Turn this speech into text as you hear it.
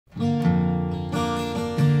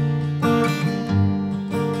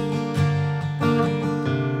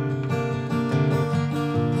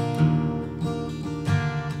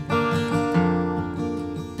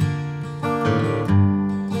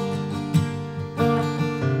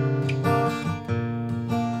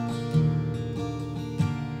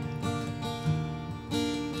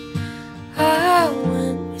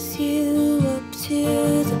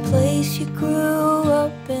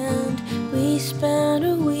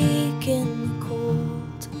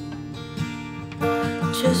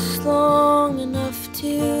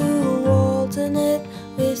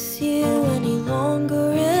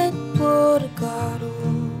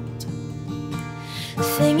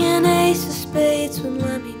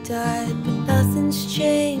died, but nothing's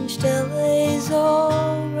changed. LA's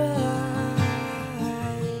alright.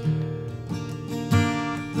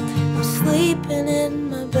 I'm sleeping in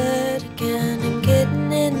my bed again and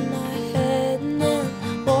getting in my head, and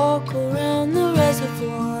then walk around the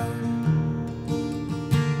reservoir.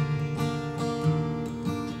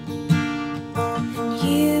 And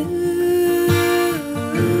you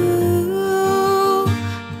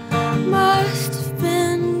must have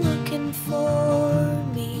been looking for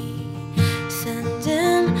me,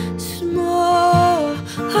 sending small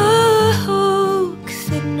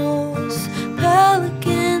signals,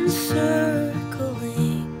 pelicans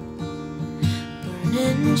circling,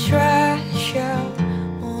 burning trash out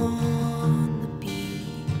on the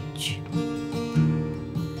beach.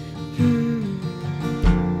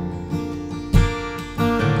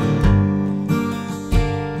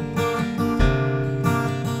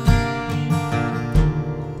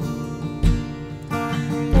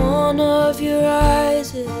 One of your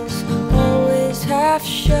eyes is always half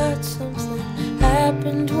shut. Something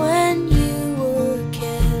happened when you were a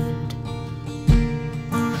kid.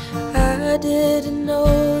 I didn't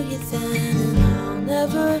know you then, and I'll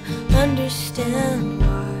never understand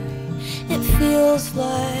why it feels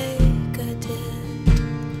like I did.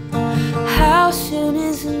 How soon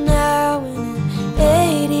is it now in an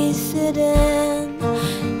 80s sedan?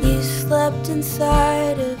 You slept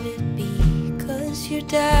inside of it because your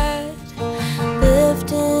dad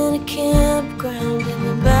lived in a campground in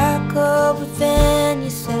the back of a van. You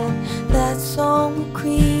said that song will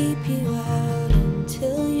creep you out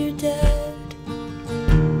until you're dead.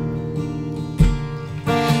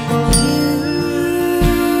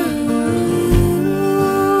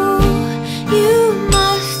 You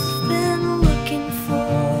must have been looking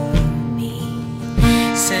for me,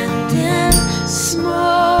 sending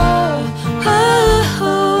small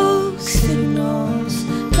signals,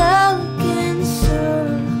 pelicans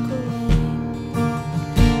circling,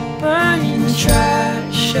 burning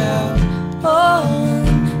trash out on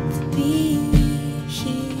the beach.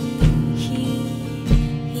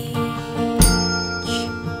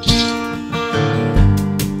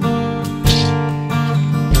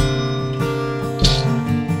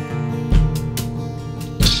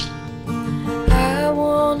 I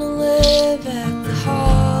wanna live at the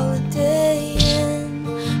Holiday Inn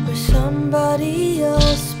where somebody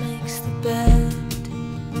else makes the bed.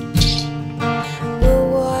 We'll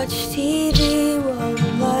watch TV while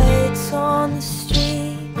the lights on the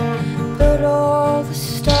street put all the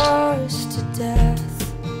stars to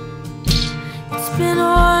death. It's been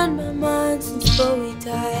on my mind since Bowie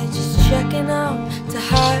died, just checking out to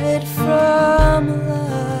hide from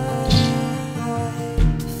life.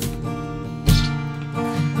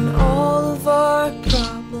 And all of our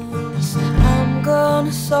problems, I'm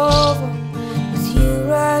gonna solve them with you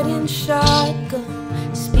riding shotgun,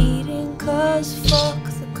 speeding 'cause fuck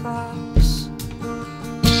the cops.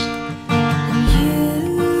 And you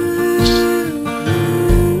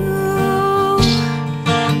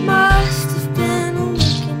must have been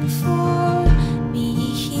looking for me,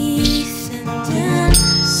 sending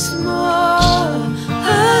small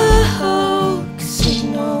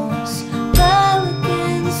signals,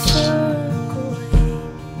 pelicans circling,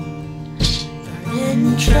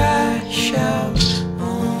 burning trash out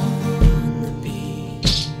on the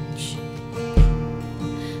beach.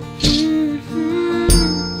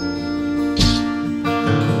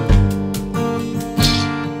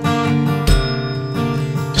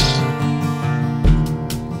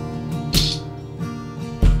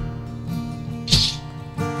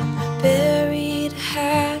 I buried a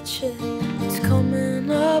hatchet, it's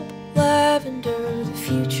coming up lavender. The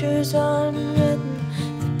future's unwritten,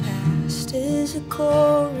 the past is a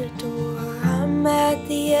corridor. I'm at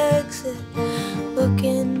the exit,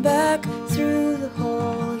 looking back through the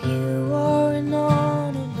hall. You are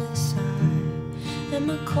anonymous, I am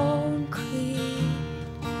a concrete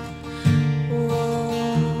wall.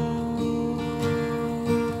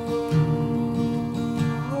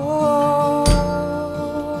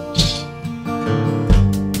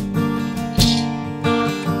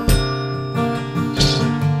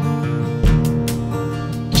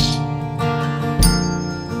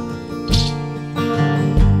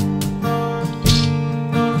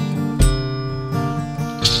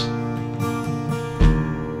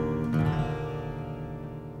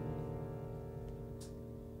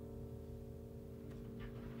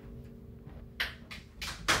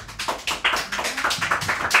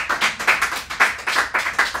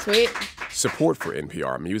 Sweet. Support for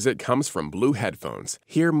NPR Music comes from Blue Headphones.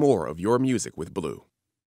 Hear more of your music with Blue.